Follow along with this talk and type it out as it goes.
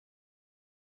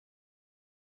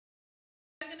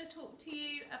going to talk to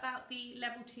you about the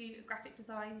Level 2 graphic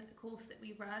design course that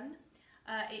we run.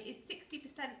 It is 60%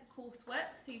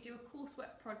 coursework, so you do a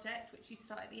coursework project which you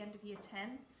start at the end of year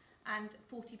 10, and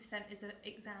 40% is an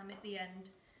exam at the end.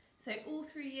 So all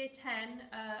through year 10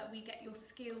 we get your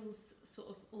skills sort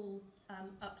of all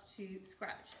up to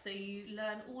scratch. So you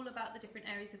learn all about the different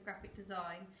areas of graphic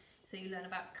design. So you learn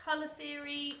about colour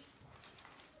theory.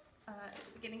 At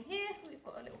the beginning here we've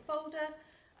got a little folder.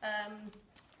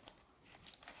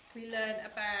 We learn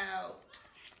about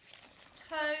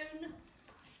tone,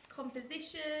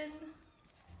 composition.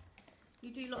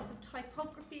 You do lots of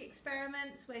typography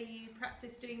experiments where you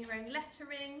practice doing your own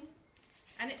lettering.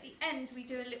 And at the end we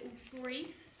do a little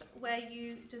brief where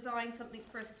you design something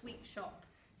for a sweet shop.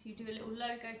 So you do a little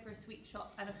logo for a sweet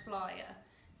shop and a flyer.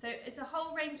 So it's a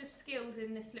whole range of skills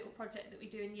in this little project that we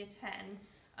do in year 10.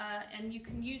 And you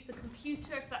can use the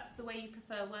computer if that's the way you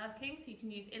prefer working. So you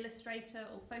can use Illustrator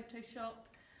or Photoshop.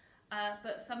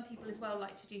 But some people as well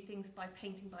like to do things by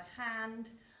painting by hand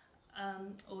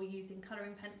or using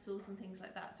colouring pencils and things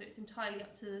like that. So it's entirely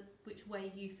up to which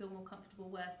way you feel more comfortable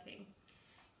working.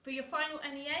 For your final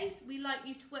NEAs, we like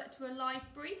you to work to a live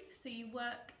brief. So you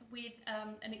work with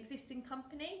an existing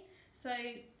company. So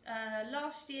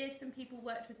last year some people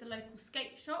worked with the local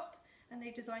skate shop and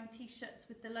they designed t-shirts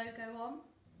with the logo on.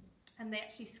 And they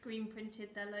actually screen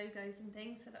printed their logos and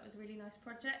things, so that was a really nice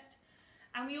project.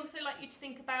 And we also like you to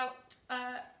think about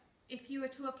if you were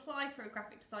to apply for a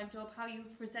graphic design job, how you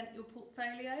present your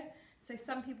portfolio. So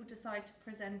some people decide to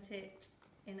present it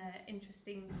in an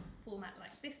interesting format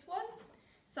like this one.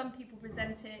 Some people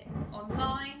present it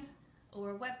online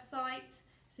or a website.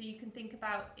 So you can think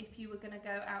about if you were going to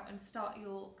go out and start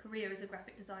your career as a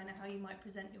graphic designer, how you might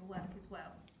present your work as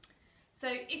well. So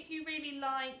if you really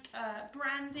like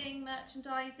branding,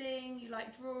 merchandising, you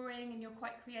like drawing and you're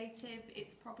quite creative,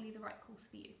 it's probably the right course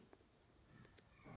for you.